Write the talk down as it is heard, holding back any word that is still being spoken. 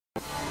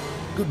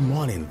Good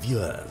morning,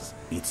 viewers.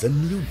 It's a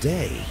new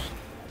day.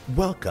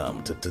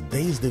 Welcome to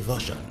today's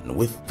devotion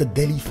with the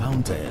Daily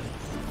Fountain,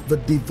 the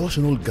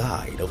devotional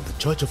guide of the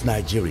Church of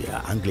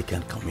Nigeria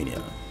Anglican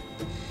Communion.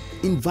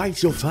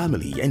 Invite your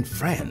family and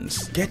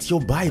friends. Get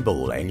your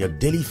Bible and your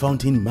Daily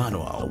Fountain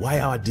manual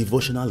while our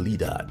devotional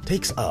leader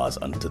takes us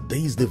on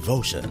today's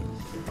devotion.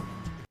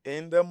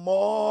 In the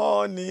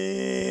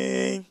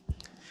morning,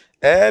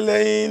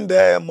 early in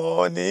the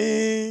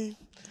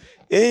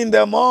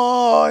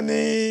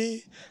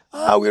morning,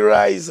 I will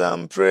rise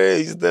and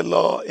praise the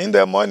Lord. In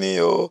the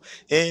morning,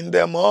 in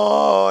the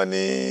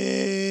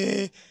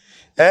morning,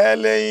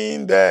 early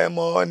in the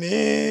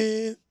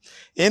morning,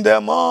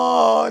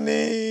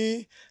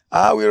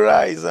 I will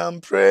rise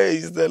and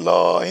praise the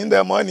Lord. In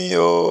the morning,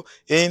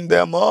 in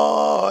the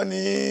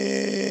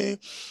morning,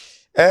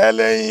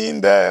 early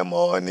in the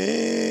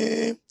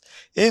morning,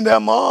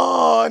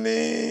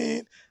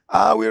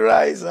 I will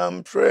rise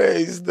and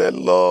praise the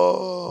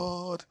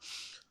Lord.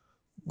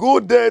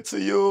 Good day to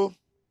you,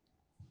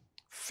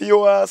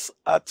 viewers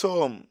at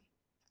home.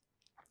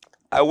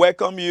 I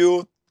welcome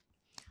you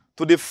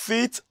to the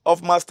feet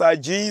of Master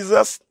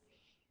Jesus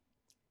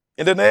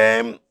in the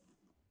name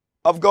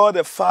of God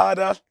the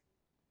Father,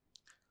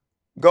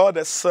 God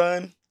the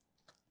Son,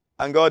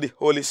 and God the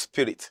Holy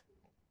Spirit.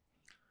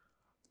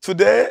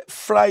 Today,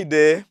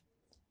 Friday,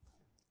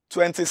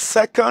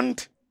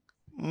 22nd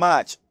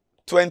March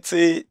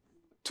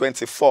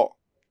 2024.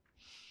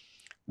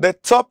 The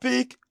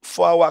topic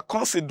for our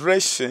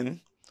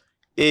consideration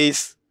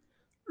is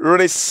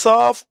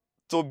resolve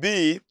to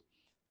be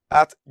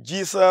at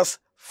Jesus'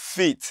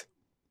 feet.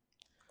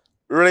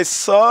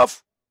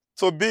 Resolve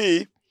to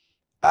be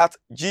at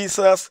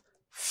Jesus'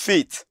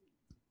 feet.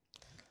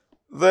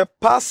 The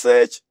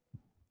passage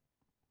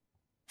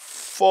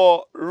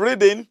for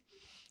reading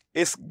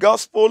is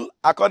Gospel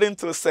according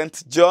to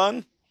St.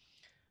 John,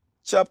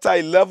 chapter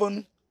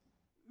 11,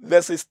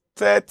 verses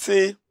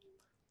 30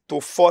 to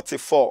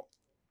 44.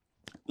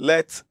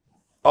 Let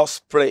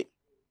us pray.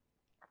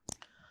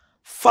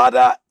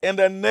 Father, in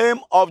the name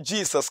of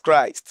Jesus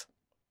Christ,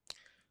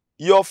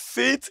 your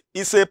feet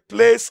is a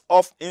place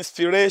of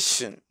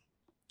inspiration.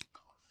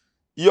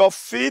 Your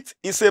feet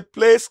is a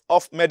place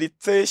of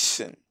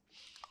meditation.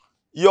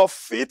 Your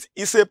feet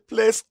is a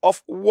place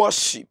of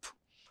worship.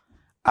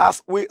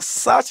 As we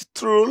search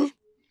through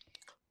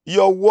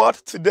your word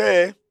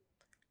today,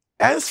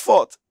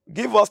 henceforth,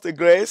 give us the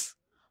grace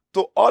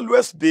to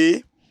always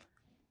be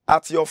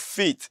at your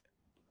feet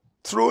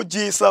through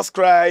Jesus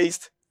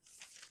Christ,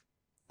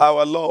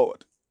 our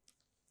Lord.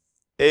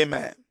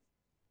 Amen.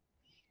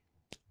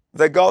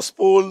 The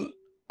Gospel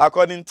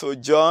according to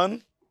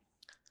John,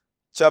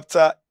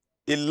 chapter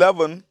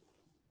 11,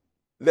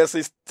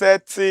 verses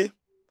 30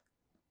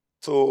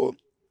 to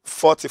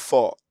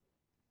 44.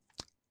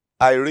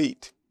 I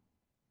read.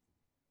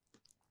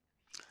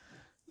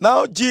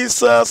 Now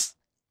Jesus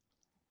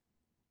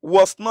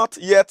was not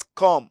yet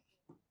come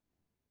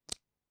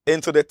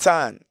into the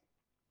town,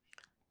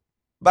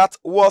 but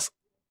was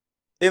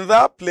in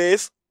that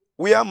place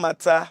where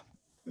Martha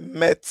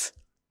met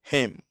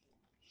him.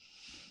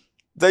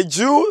 The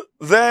Jews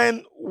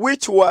then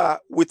which were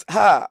with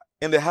her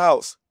in the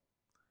house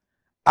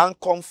and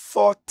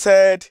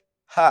comforted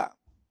her,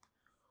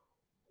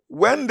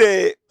 when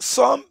they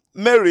saw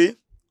Mary,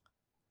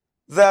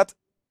 that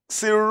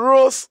she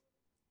rose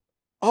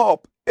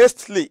up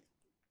hastily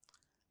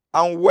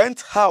and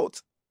went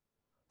out,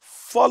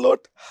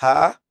 followed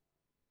her,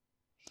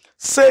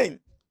 saying,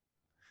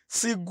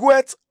 she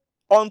goeth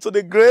unto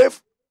the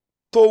grave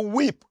to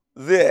weep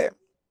there.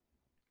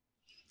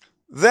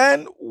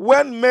 Then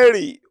when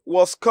Mary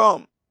was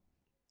come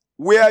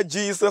where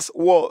Jesus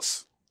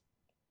was,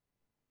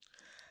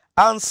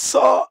 and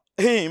saw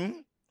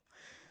him,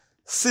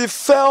 she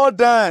fell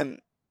down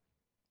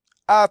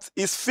at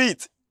his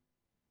feet,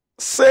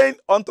 saying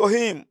unto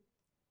him,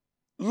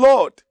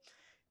 Lord,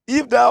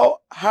 if thou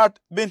had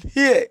been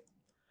here,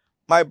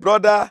 my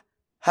brother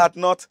had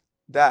not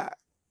died.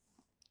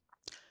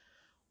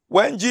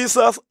 When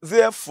Jesus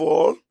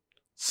therefore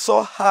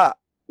saw her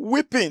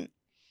weeping,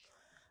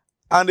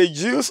 and the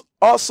Jews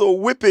also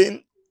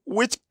weeping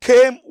which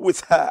came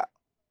with her,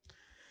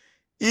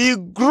 he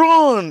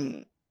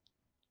groaned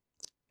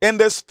in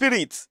the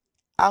spirit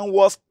and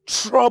was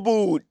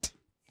troubled,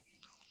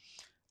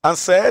 and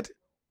said,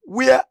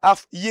 where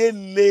have ye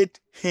laid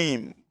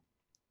him?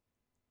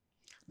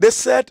 They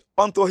said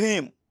unto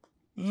him,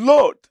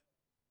 Lord,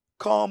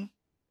 come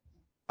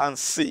and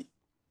see.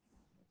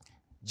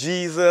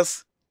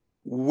 Jesus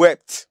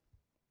wept.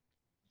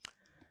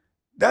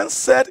 Then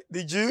said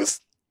the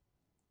Jews,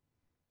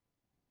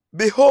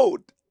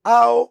 behold,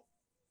 how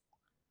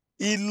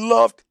he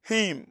loved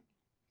him.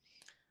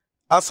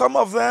 And some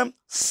of them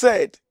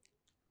said,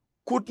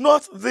 could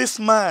not this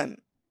man,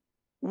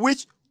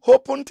 which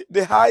opened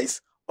the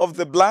eyes of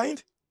the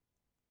blind,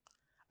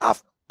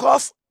 have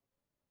caused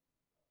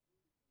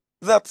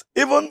that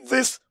even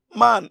this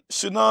man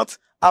should not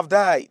have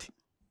died?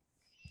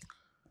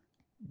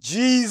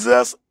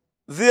 Jesus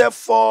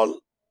therefore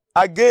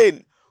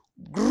again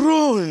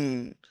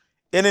groaned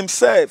in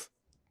himself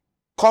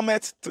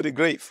cometh to the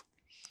grave.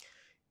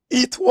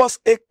 It was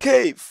a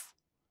cave,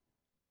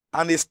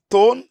 and a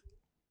stone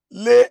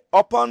lay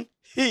upon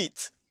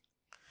it.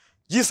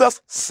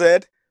 Jesus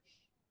said,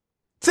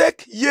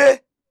 Take ye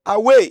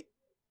away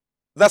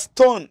the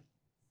stone.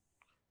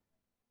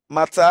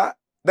 Martha,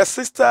 the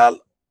sister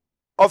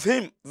of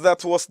him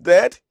that was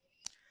dead,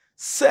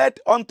 said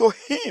unto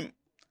him,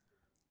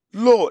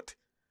 Lord,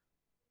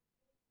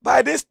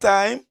 by this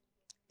time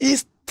he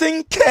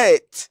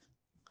stinketh,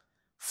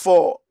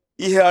 for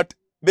he had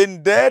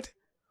been dead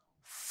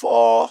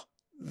 4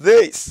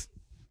 days.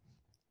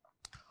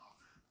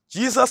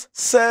 Jesus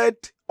said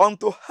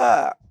unto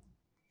her,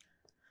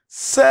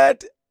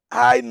 Said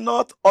I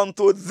not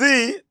unto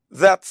thee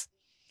that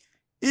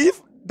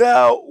if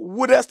thou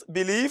wouldest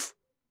believe,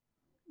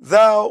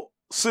 thou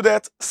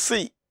shouldest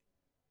see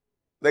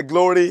the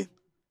glory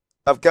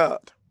of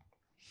God?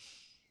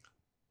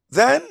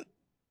 Then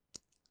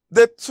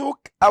they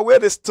took away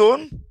the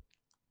stone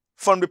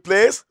from the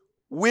place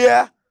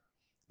where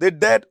the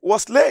dead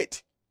was laid.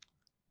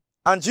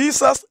 And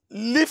Jesus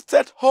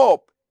lifted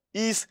up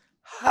his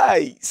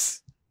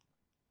eyes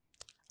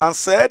and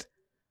said,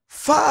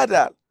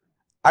 Father,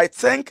 I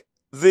thank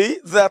thee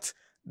that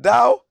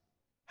thou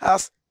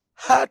hast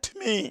heard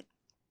me.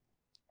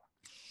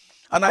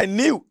 And I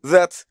knew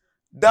that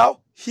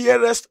thou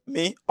hearest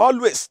me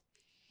always.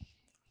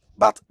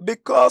 But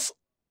because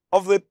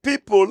of the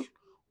people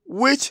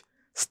which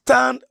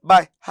stand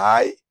by,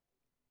 I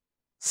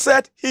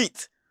said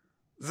it,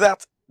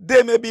 that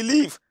they may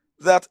believe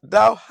that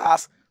thou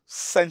hast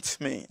sent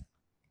me.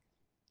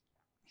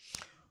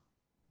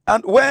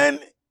 And when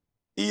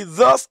he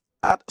thus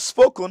had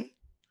spoken,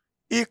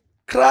 he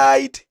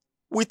cried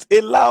with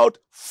a loud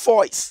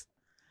voice,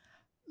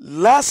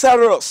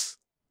 Lazarus,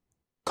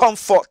 come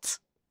forth.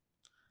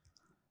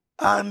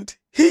 And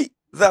he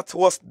that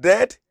was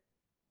dead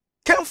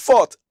came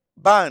forth,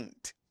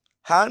 bound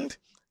hand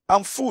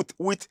and foot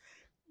with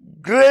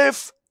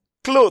grave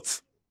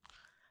clothes,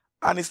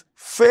 and his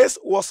face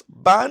was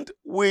bound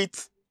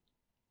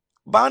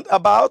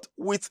about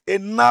with a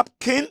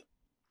napkin.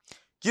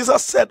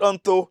 Jesus said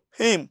unto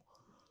him,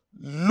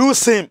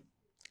 Loose him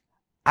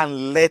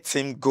and let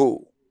him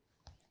go.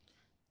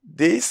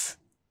 This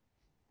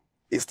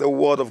is the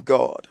word of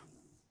God.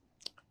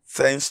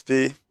 Thanks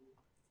be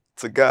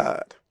to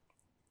God.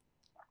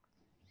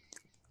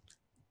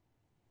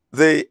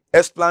 The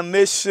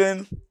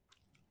explanation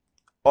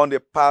on the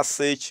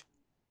passage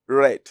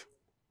read.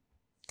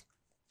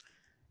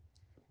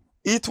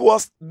 It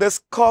was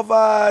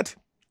discovered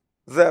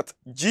that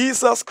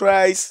Jesus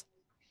Christ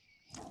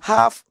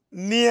have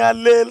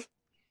nearly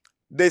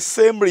the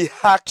same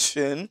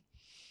reaction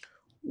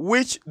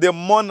which the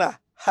mourner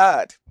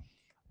had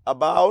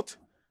about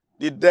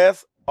the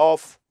death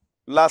of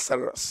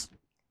Lazarus.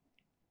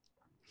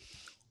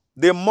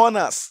 The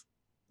mourners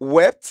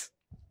wept,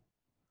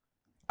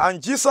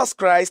 and Jesus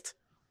Christ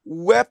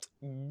wept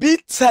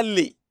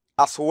bitterly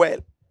as well.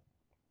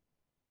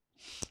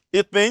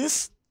 It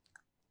means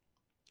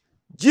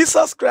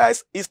Jesus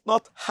Christ is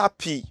not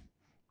happy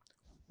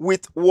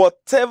with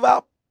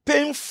whatever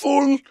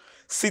painful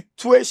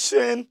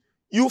situation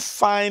you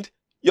find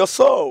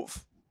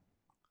yourself.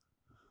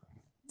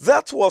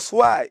 That was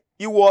why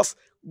he was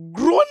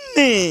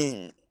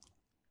groaning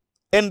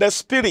in the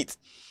spirit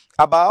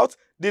about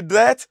the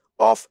death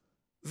of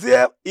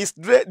his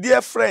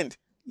dear friend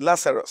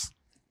Lazarus.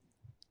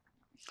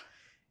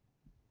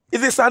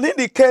 It is an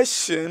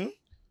indication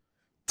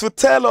to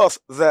tell us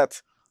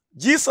that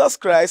Jesus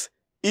Christ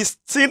is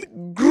still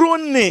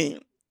groaning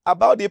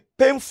about the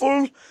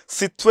painful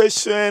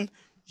situation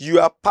you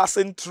are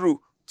passing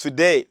through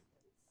today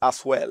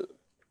as well.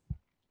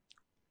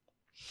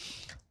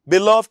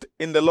 Beloved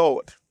in the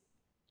Lord,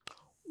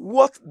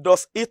 what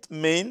does it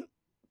mean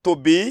to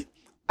be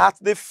at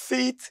the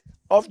feet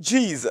of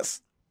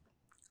Jesus?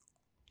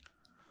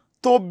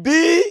 To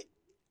be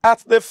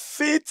at the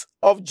feet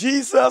of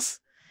Jesus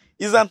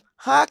is an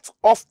act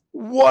of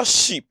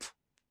worship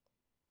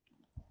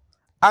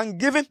and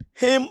giving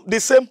him the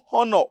same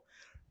honor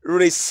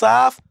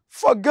reserved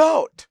for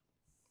God.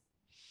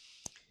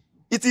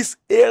 It is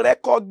a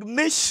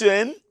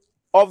recognition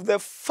of the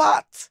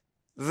fact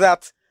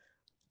that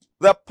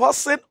the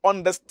person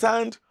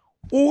understands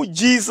who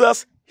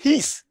Jesus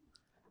is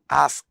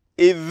as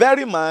a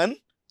very man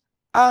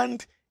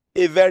and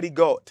a very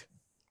God.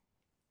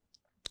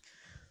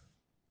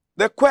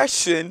 The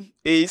question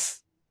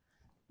is,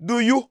 do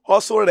you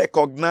also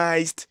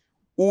recognize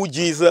who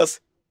Jesus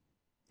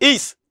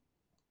is,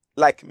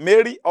 like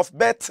Mary of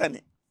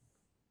Bethany?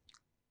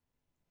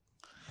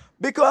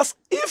 Because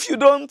if you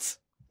don't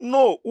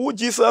know who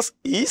Jesus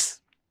is,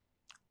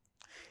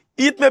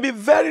 it may be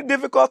very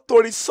difficult to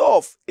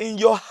resolve in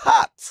your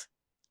heart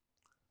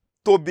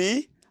to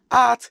be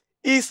at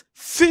his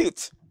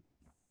feet.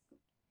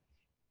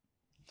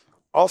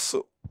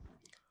 Also,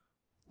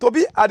 to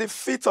be at the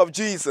feet of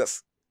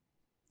Jesus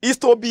is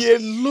to be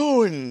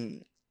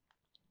alone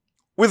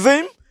with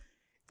him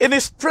in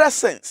his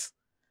presence,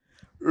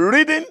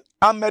 reading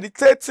and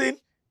meditating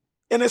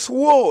in his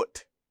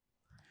word,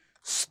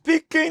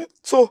 speaking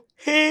to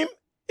him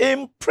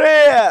in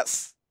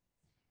prayers.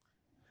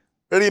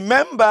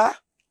 Remember,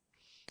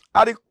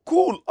 at the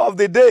cool of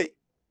the day,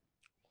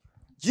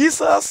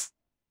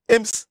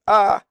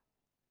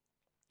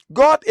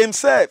 God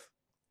himself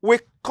will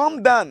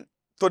come down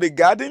to the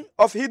Garden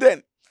of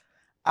Eden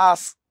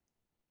as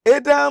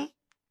Adam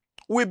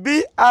will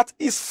be at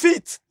his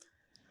feet,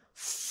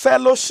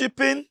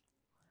 fellowshipping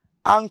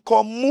and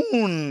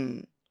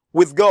commune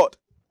with God.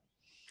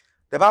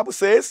 The Bible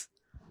says,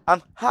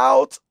 and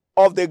out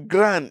of the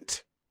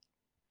ground,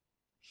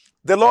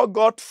 the Lord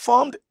God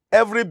formed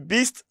every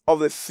beast of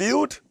the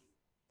field,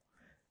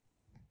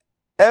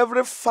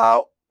 every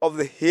fowl of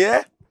the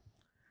air,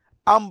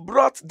 and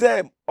brought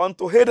them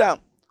unto Adam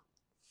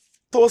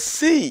to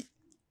see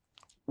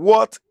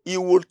what he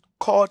would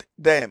call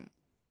them.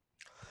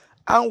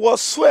 And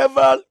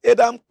whatsoever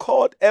Adam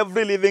called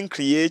every living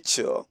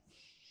creature,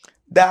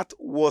 that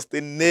was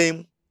the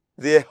name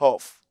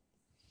thereof.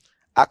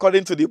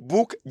 According to the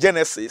book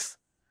Genesis,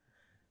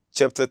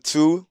 chapter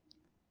 2,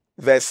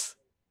 verse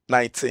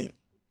 19.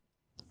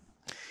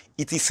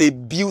 It is a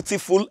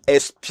beautiful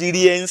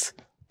experience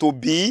to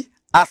be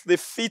at the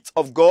feet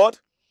of God,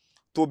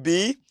 to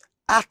be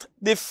at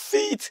the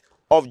feet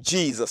of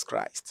Jesus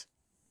Christ.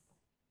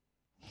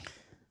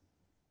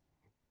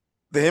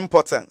 The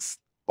importance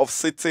of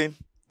sitting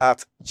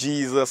at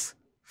Jesus'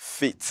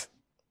 feet.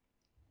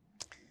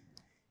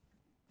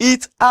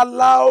 It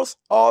allows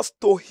us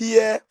to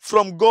hear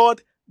from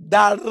God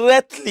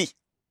directly.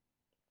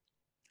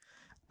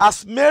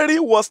 As Mary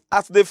was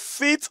at the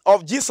feet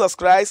of Jesus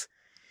Christ,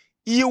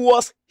 he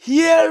was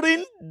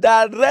hearing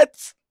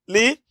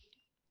directly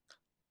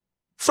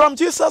from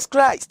Jesus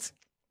Christ.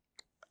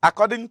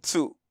 According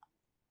to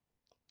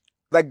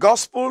the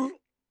Gospel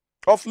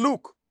of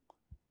Luke,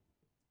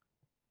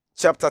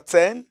 chapter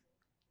 10,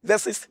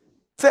 verses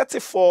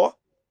 34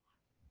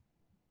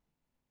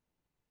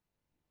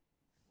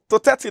 to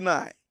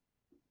 39.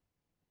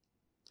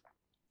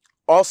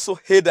 Also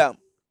Adam,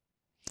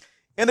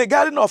 in the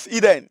Garden of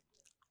Eden,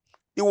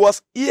 he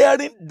was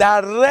hearing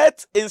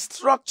direct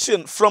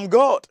instruction from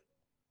God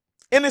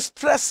in his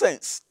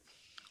presence.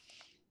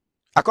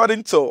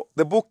 According to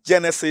the book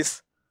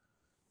Genesis,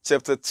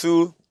 chapter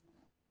 2,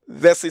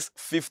 verses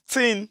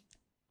 15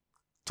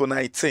 to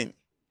 19.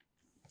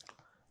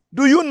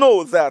 Do you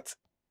know that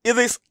it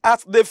is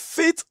at the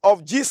feet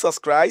of Jesus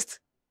Christ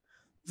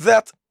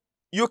that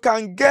you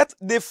can get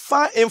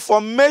divine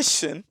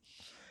information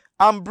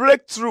and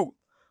breakthrough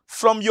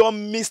from your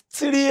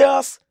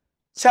mysterious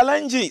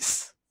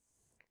challenges?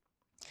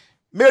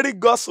 Mary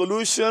got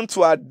solution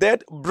to her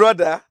dead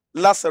brother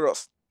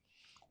Lazarus,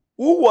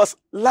 who was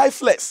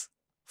lifeless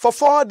for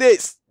 4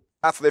 days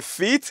at the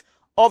feet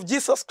of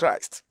Jesus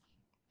Christ.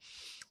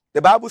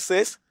 The Bible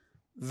says,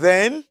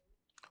 then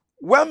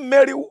when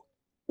Mary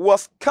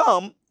was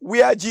come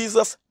where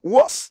Jesus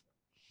was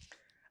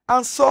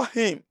and saw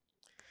him,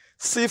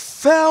 she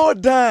fell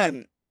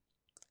down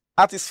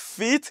at his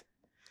feet,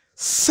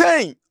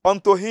 saying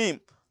unto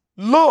him,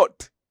 Lord,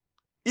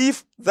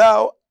 if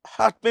thou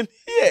had been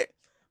here,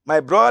 my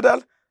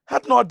brother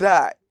had not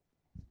died.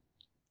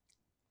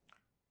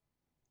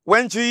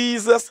 When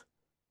Jesus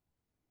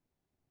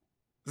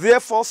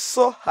therefore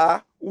saw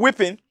her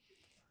weeping,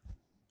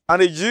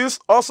 and the Jews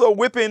also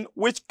weeping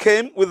which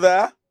came with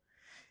her,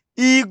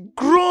 he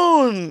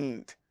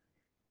groaned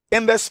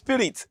in the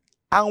spirit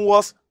and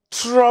was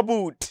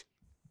troubled,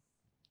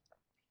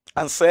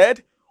 and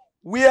said,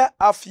 where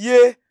have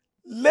ye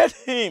laid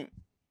him?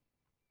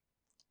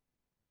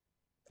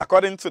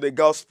 According to the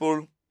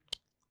Gospel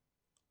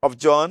of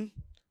John,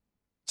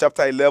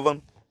 chapter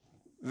 11,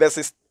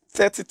 verses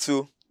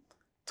 32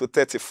 to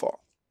 34.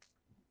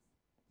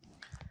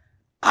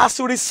 As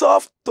you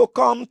resolve to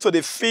come to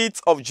the feet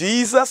of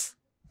Jesus,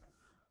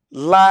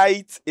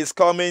 light is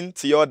coming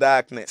to your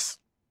darkness.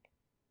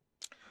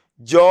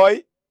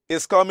 Joy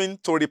is coming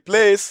to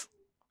replace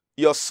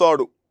your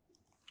sorrow.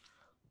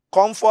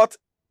 Comfort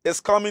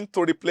is coming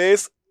to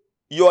replace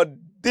your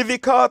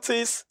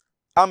difficulties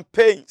and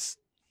pains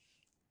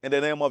in the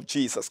name of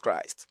Jesus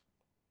Christ.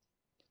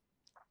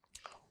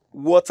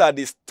 What are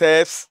the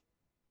steps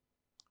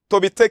to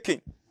be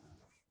taken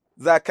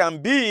that can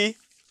be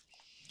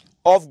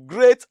of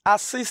great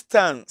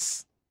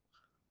assistance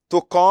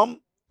to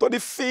come to the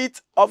feet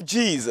of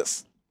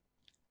Jesus?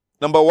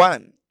 Number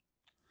 1,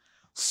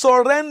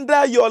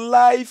 surrender your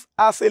life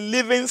as a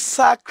living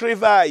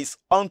sacrifice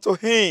unto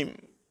him.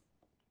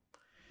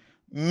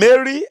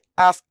 Mary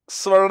has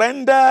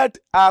surrendered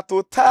her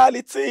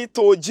totality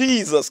to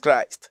Jesus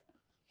Christ.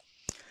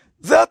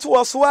 That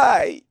was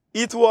why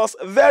it was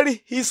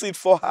very easy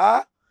for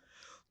her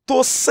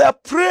to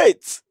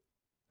separate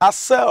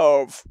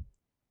herself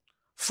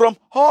from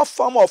all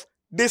form of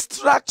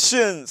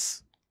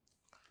distractions,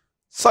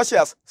 such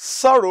as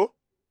sorrow,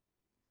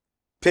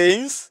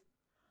 pains,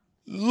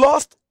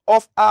 loss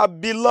of our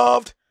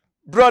beloved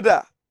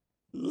brother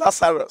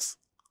Lazarus,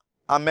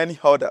 and many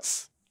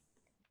others.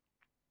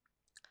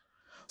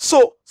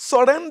 So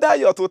surrender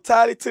your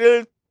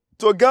totality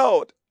to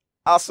God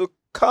as you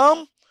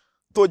come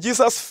to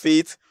Jesus'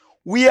 feet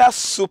where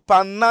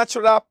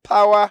supernatural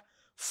power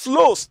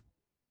flows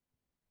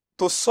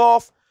to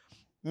solve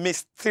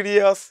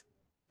mysterious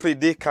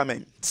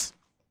predicaments.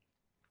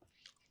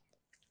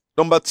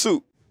 Number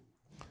 2,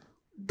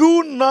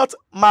 do not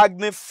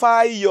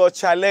magnify your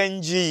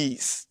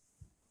challenges.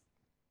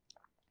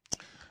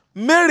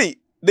 Mary,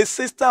 the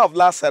sister of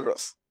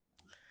Lazarus,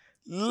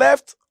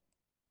 left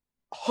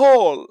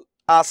all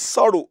her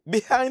sorrow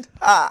behind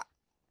her.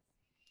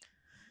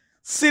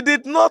 She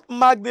did not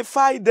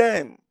magnify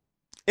them.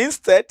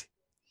 Instead,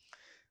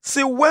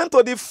 she went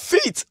to the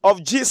feet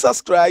of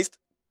Jesus Christ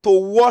to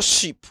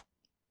worship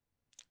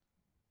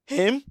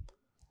him,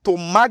 to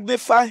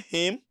magnify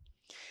him,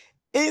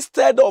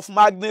 instead of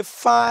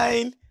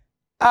magnifying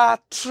her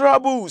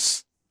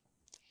troubles.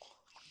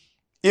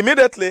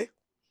 Immediately,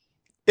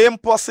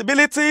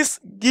 impossibilities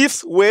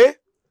gives way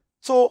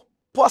to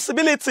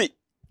possibility.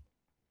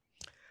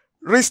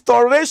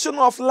 Restoration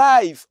of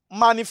life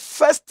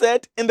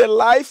manifested in the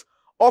life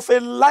of a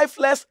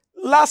lifeless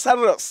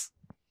Lazarus.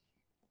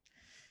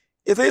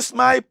 It is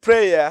my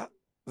prayer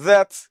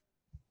that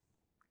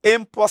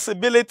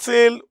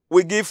impossibility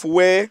will give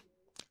way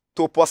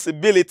to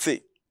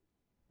possibility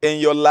in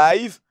your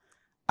life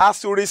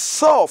as you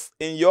resolve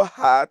in your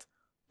heart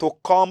to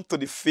come to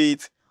the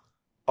feet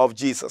of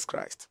Jesus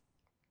Christ.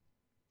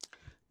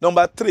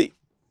 Number 3,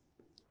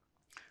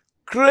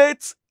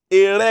 create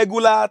a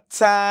regular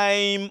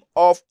time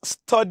of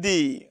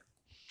study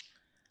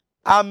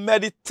and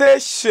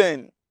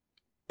meditation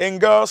in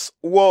God's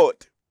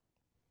word.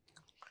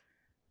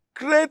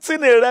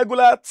 Creating a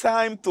regular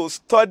time to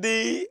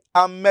study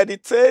and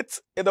meditate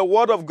in the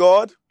word of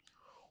God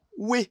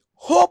will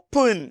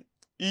open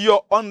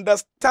your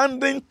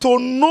understanding to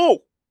know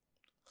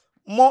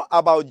more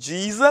about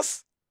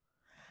Jesus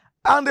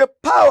and the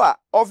power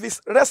of his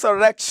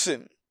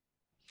resurrection,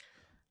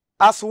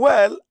 as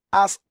well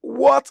as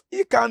what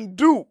he can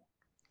do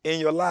in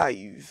your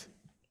life.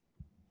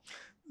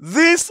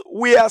 This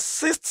will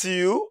assist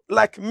you,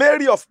 like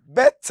Mary of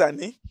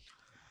Bethany,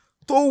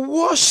 to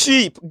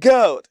worship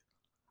God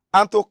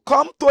and to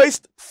come to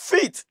his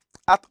feet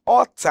at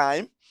all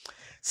times,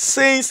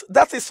 since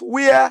that is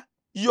where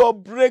your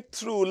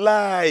breakthrough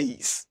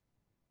lies.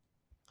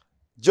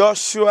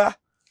 Joshua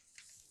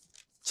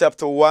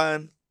chapter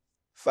 1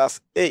 verse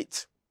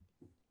 8.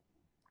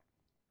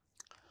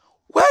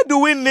 Where do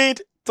we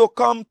need to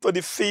come to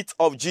the feet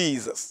of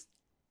Jesus?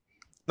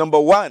 Number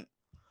 1,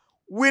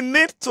 we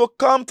need to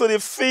come to the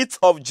feet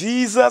of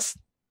Jesus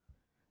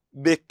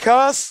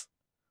because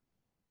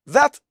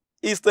that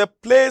is the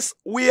place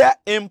where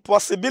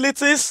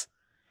impossibilities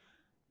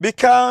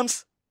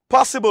becomes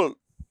possible.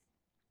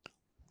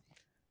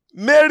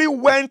 Mary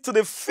went to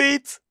the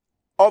feet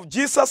of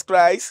Jesus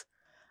Christ.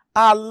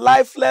 Her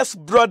lifeless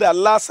brother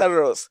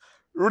Lazarus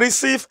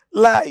received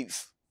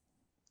life.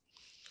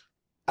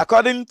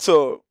 According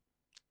to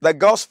the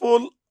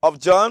Gospel of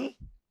John,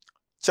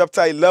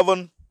 chapter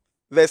 11,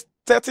 verse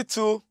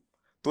 32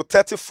 to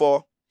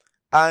 34,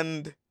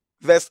 and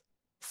verse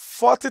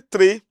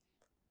 43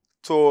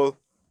 to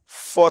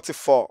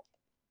 44.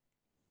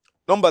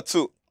 Number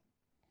 2,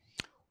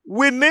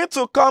 we need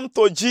to come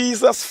to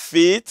Jesus'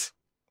 feet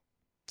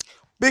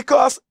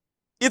because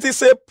it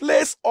is a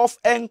place of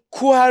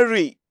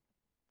inquiry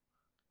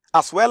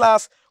as well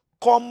as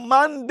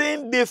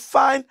commanding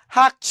divine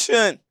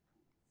action.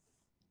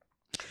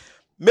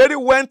 Mary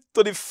went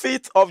to the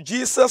feet of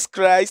Jesus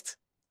Christ,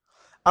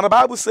 and the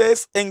Bible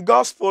says in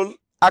Gospel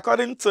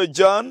according to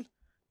John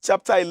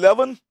chapter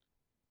 11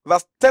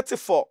 verse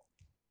 34,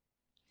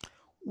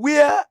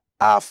 where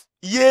have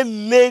ye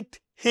laid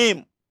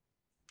him?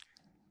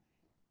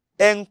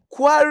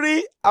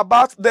 Inquiry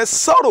about the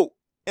sorrow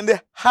in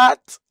the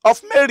heart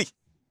of Mary.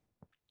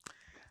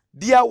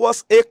 There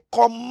was a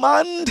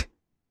command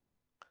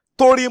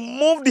to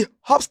remove the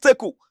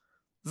obstacle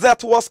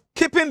that was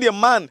keeping the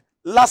man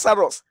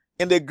Lazarus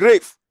in the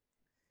grave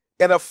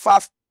in the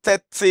verse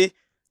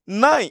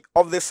 39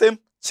 of the same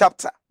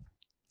chapter.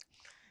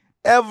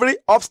 Every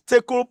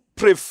obstacle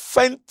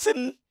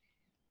preventing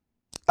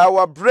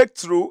our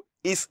breakthrough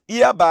is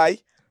hereby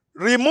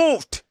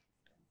removed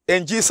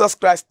in Jesus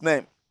Christ's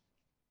name.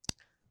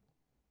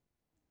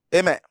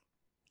 Amen.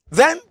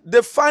 Then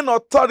divine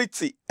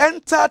authority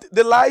entered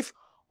the life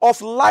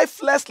of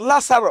lifeless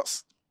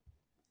Lazarus,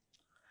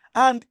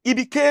 and he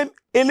became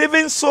a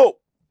living soul.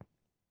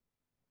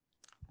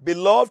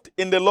 Beloved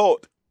in the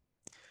Lord,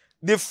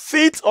 the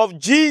feet of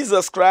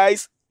Jesus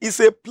Christ is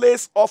a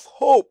place of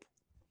hope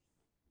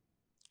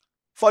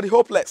for the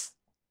hopeless,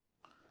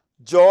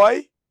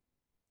 joy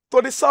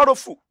to the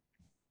sorrowful,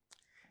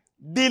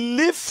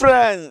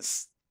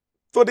 deliverance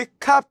to the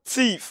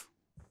captive,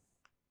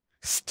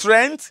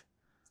 strength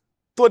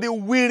to the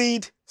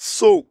wearied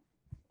soul.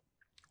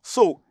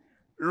 So,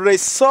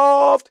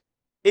 resolved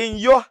in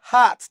your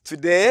heart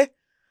today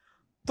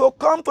to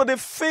come to the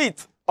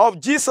feet of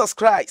Jesus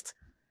Christ,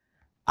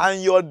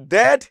 and your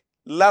dead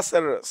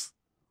Lazarus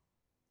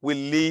will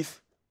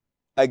live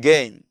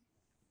again.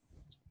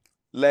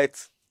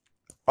 Let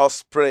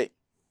us pray.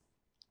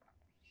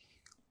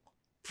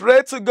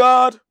 Pray to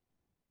God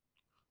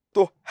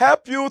to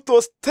help you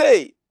to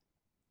stay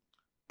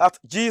at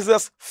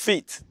Jesus'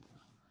 feet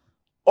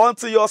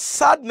until your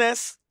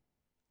sadness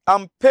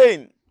and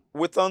pain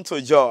will turn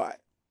to joy.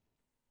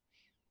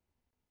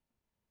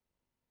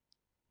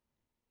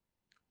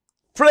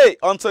 Pray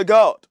unto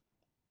God.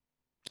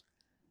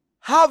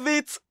 Have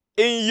it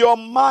in your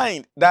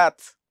mind that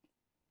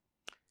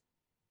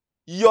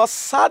your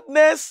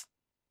sadness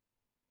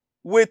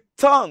will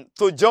turn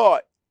to joy.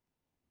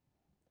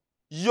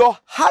 Your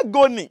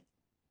agony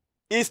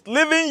is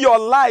living your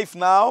life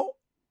now,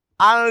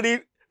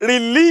 and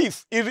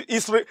relief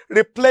is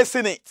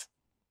replacing it.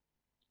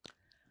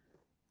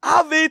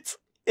 Have it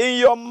in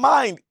your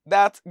mind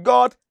that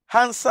God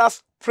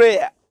answers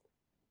prayer.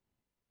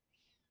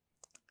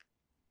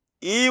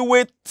 He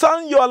will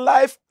turn your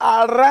life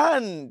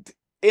around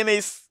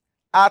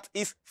at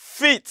his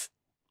feet.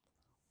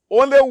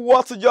 Only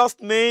what you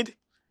just need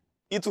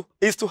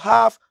is to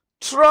have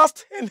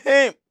trust in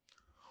him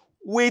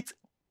with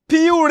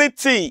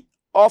purity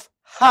of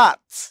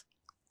heart.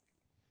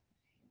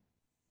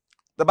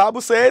 The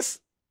Bible says,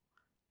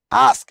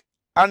 ask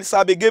and it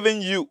shall be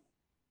given you.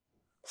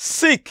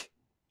 Seek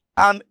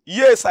and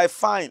yes, I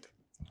find.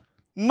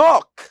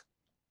 Knock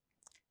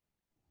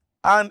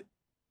and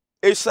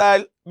it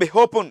shall be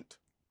opened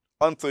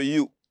unto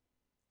you.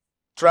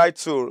 Try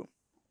to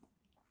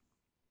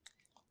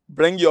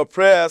bring your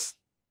prayers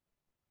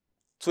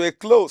to a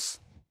close.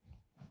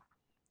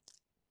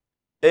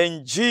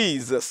 In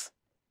Jesus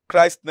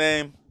Christ's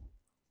name,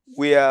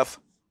 we have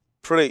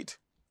prayed.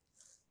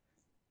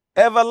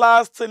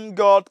 Everlasting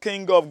God,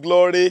 King of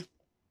glory,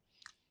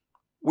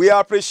 we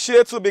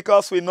appreciate you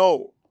because we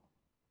know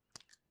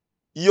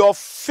your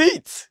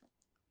feet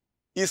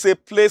is a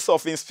place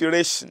of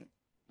inspiration.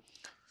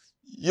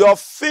 Your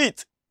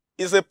feet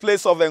is a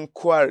place of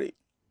inquiry.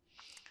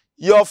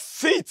 Your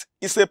feet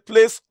is a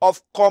place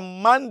of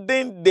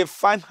commanding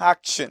divine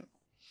action.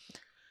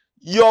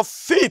 Your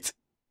feet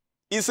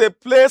is a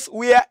place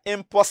where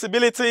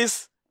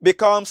impossibilities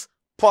becomes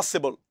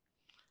possible.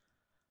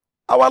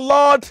 Our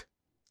Lord,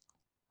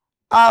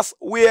 as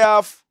we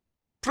have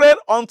prayed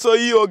unto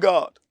you, O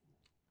God,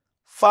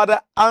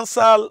 Father,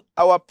 answer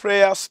our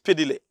prayer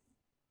speedily,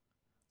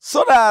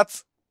 so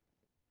that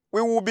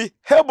we will be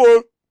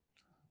able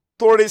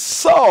to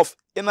resolve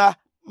in our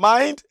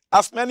mind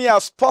as many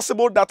as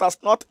possible that has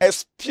not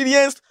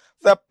experienced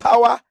the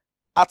power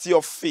at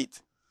your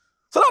feet,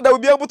 so that they will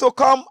be able to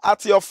come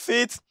at your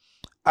feet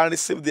and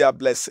receive their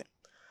blessing.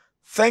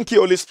 Thank you,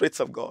 Holy Spirit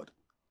of God.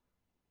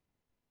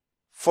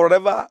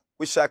 Forever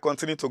we shall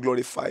continue to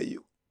glorify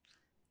you.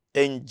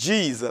 In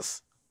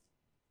Jesus'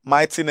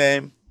 mighty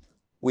name,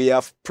 we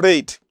have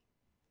prayed.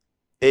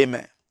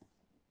 Amen.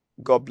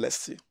 God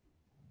bless you.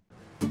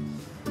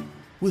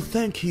 We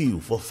thank you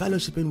for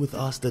fellowshipping with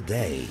us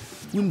today.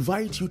 We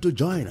invite you to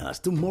join us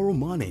tomorrow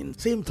morning,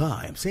 same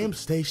time, same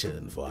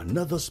station, for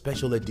another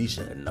special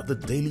edition of the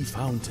Daily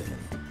Fountain.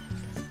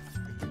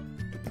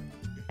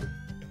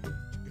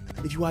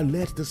 If you are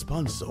led to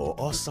sponsor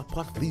or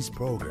support this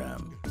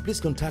program,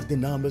 please contact the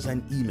numbers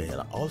and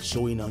email all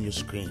showing on your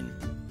screen.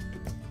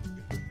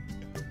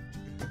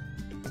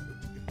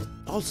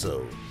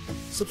 Also,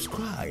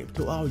 subscribe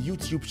to our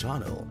YouTube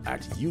channel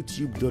at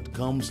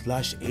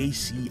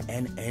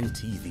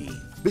youtube.com/ACNNTV.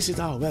 Visit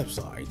our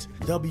website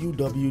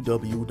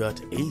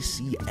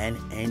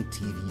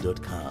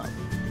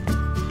www.acnntv.com.